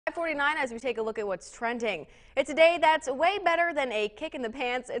5:49 as we take a look at what's trending. It's a day that's way better than a kick in the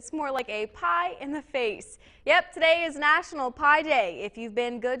pants. It's more like a pie in the face. Yep, today is National Pie Day. If you've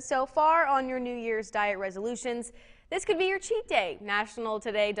been good so far on your New Year's diet resolutions, this could be your cheat day.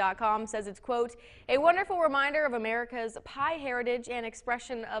 NationalToday.com says it's, quote, a wonderful reminder of America's pie heritage and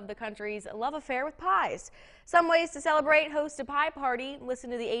expression of the country's love affair with pies. Some ways to celebrate: host a pie party, listen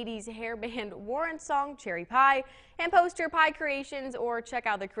to the 80s hair band Warren song Cherry Pie, and post your pie creations or check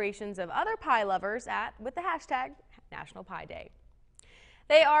out the creations of other pie lovers with the hashtag National Pie Day.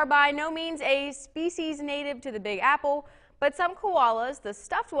 They are by no means a species native to the Big Apple, but some koalas, the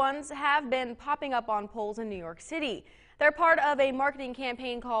stuffed ones, have been popping up on poles in New York City. They're part of a marketing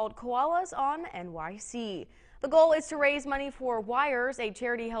campaign called Koalas on NYC. The goal is to raise money for Wires, a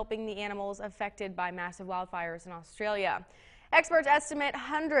charity helping the animals affected by massive wildfires in Australia. Experts estimate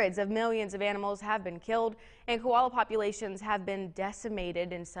hundreds of millions of animals have been killed, and koala populations have been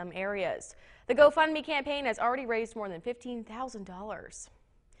decimated in some areas. The GoFundMe campaign has already raised more than $15,000.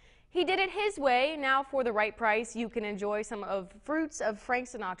 He did it his way. Now, for the right price, you can enjoy some of fruits of Frank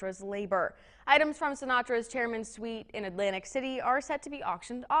Sinatra's labor. Items from Sinatra's Chairman's Suite in Atlantic City are set to be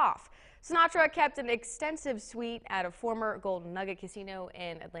auctioned off. Sinatra kept an extensive suite at a former Golden Nugget casino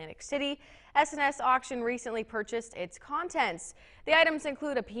in Atlantic City. S&S Auction recently purchased its contents. The items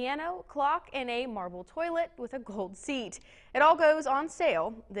include a piano, clock, and a marble toilet with a gold seat. It all goes on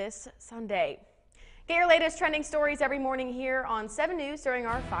sale this Sunday. Get your latest trending stories every morning here on 7 News during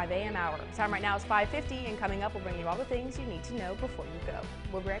our 5 a.m. hour. Time right now is 5:50, and coming up, we'll bring you all the things you need to know before you go.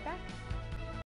 We'll be right back.